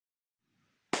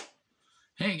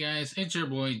Hey guys, it's your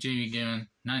boy JV again,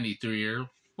 93 here.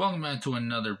 Welcome back to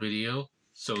another video.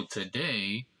 So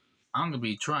today, I'm going to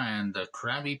be trying the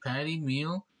Krabby Patty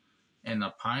Meal and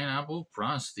the Pineapple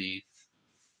Frosty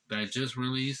that I just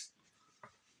released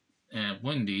at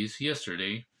Wendy's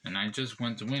yesterday. And I just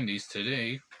went to Wendy's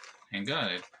today and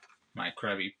got it. My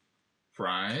Krabby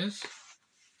Fries,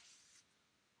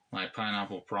 my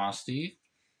Pineapple Frosty,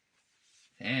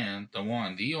 and the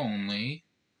one, the only,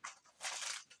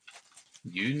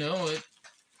 you know it,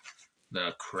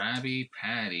 the Krabby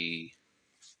Patty.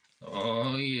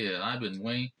 Oh yeah, I've been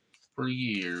waiting for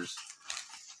years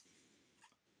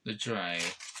to try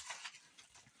it.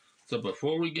 So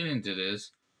before we get into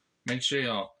this, make sure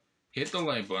y'all hit the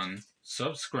like button,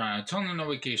 subscribe, turn on the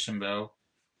notification bell,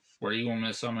 where you won't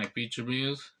miss all my feature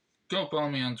videos. Go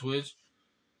follow me on Twitch.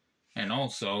 And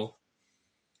also,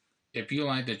 if you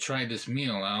like to try this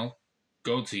meal out,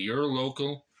 go to your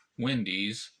local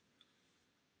Wendy's.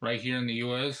 Right here in the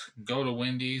US, go to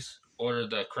Wendy's, order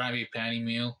the Krabby Patty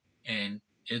Meal, and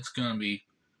it's gonna be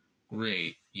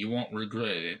great. You won't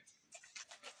regret it.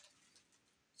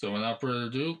 So without further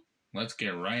ado, let's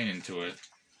get right into it.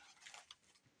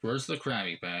 First, the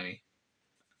Krabby Patty.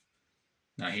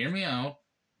 Now hear me out.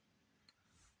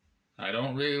 I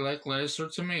don't really like lettuce or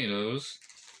tomatoes.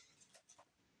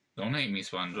 Don't hate me,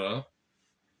 SpongeBob.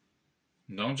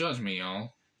 Don't judge me,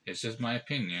 y'all. It's just my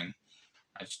opinion.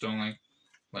 I just don't like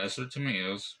lettuce or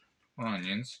tomatoes or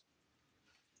onions.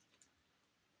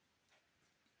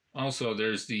 Also,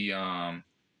 there's the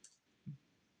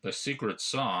secret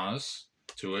sauce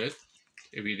to it,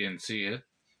 if you didn't see it.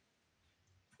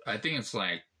 I think it's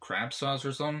like crab sauce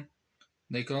or something,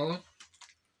 they call it.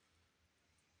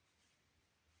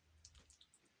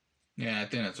 Yeah, I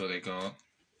think that's what they call it.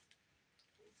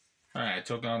 Alright, I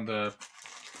took out the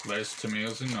lettuce,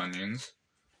 tomatoes, and onions.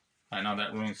 I know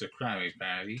that ruins the Krabby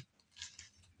Patty.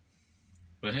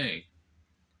 But hey,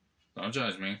 don't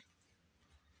judge me.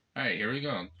 Alright, here we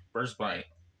go. First bite.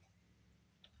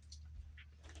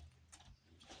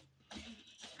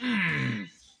 Mmm.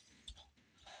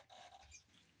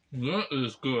 That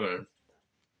is good.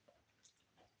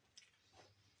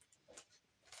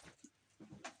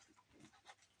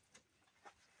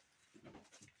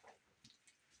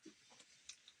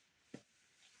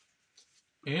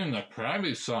 And the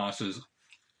Krabby sauce is,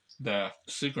 the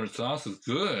secret sauce is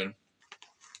good.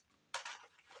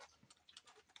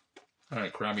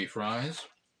 Alright, Krabby fries.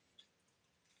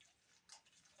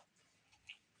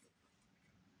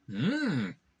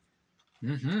 Mmm.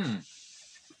 Mm-hmm.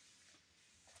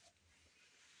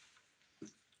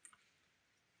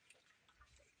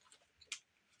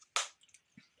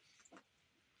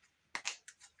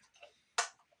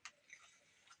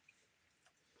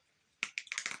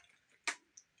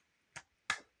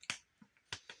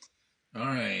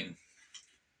 Alright.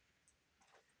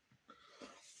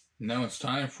 Now it's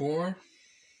time for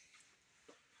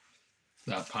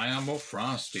the Pineapple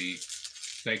Frosty.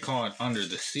 They call it Under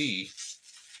the Sea.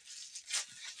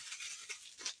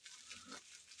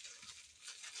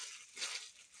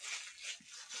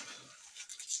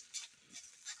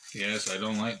 Yes, I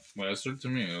don't like lettuce or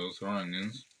tomatoes or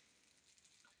onions.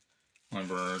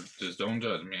 However, just don't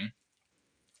judge me.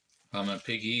 I'm a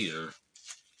picky eater.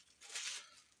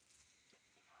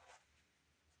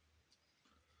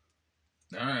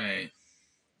 Alright,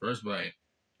 first bite.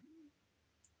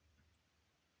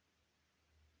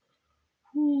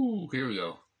 Whoo, here we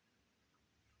go.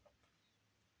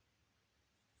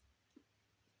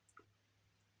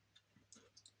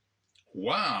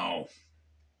 Wow,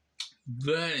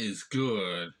 that is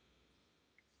good.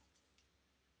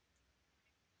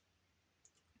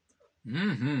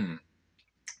 Mm-hmm.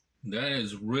 That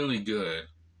is really good.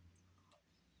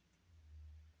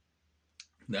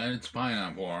 That is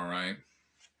pineapple, alright.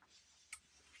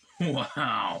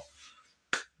 Wow.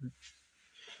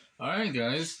 Alright,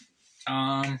 guys.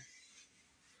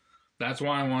 That's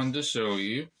why I wanted to show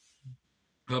you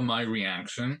my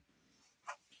reaction.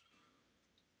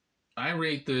 I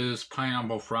rate this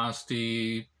Pineapple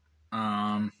Frosty,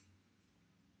 I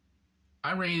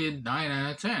rated 9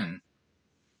 out of 10.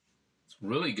 It's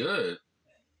really good.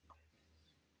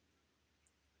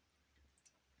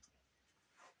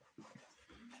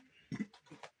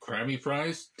 Krabby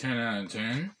Fries, 10 out of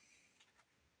 10.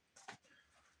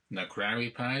 The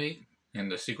Krabby Patty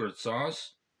and the secret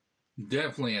sauce,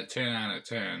 definitely a 10 out of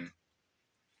 10.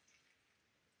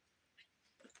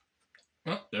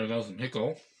 Oh, there goes the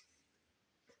pickle.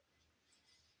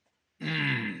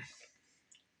 Mmm.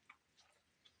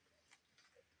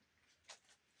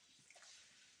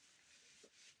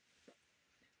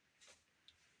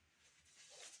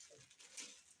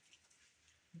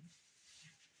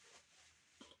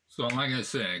 So like I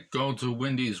said, go to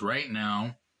Wendy's right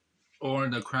now, or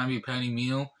the Krabby Patty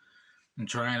Meal, and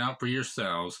try it out for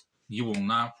yourselves. You will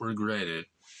not regret it.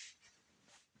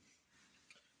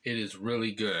 It is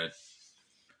really good.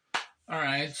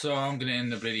 Alright, so I'm going to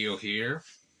end the video here.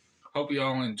 Hope you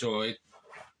all enjoyed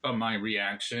my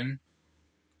reaction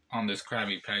on this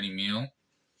Krabby Patty Meal.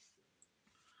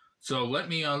 So let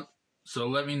me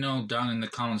know down in the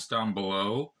comments down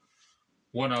below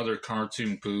what other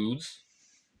cartoon foods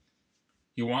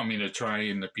you want me to try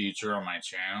in the future on my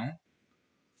channel.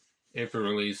 If it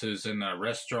releases in the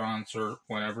restaurants or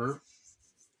whatever,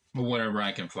 or wherever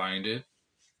I can find it.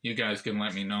 You guys can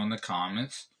let me know in the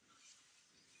comments.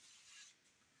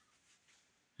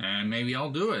 And maybe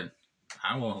I'll do it.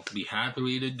 I will be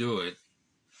happy to do it.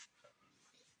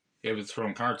 If it's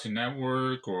from Cartoon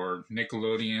Network or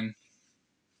Nickelodeon,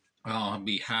 I'll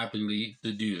be happy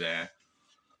to do that.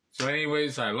 So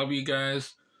anyways, I love you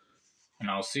guys. And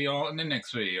I'll see y'all in the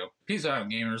next video. Peace out,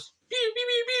 gamers. Pew, pew,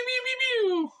 pew, pew, pew, pew,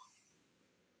 pew.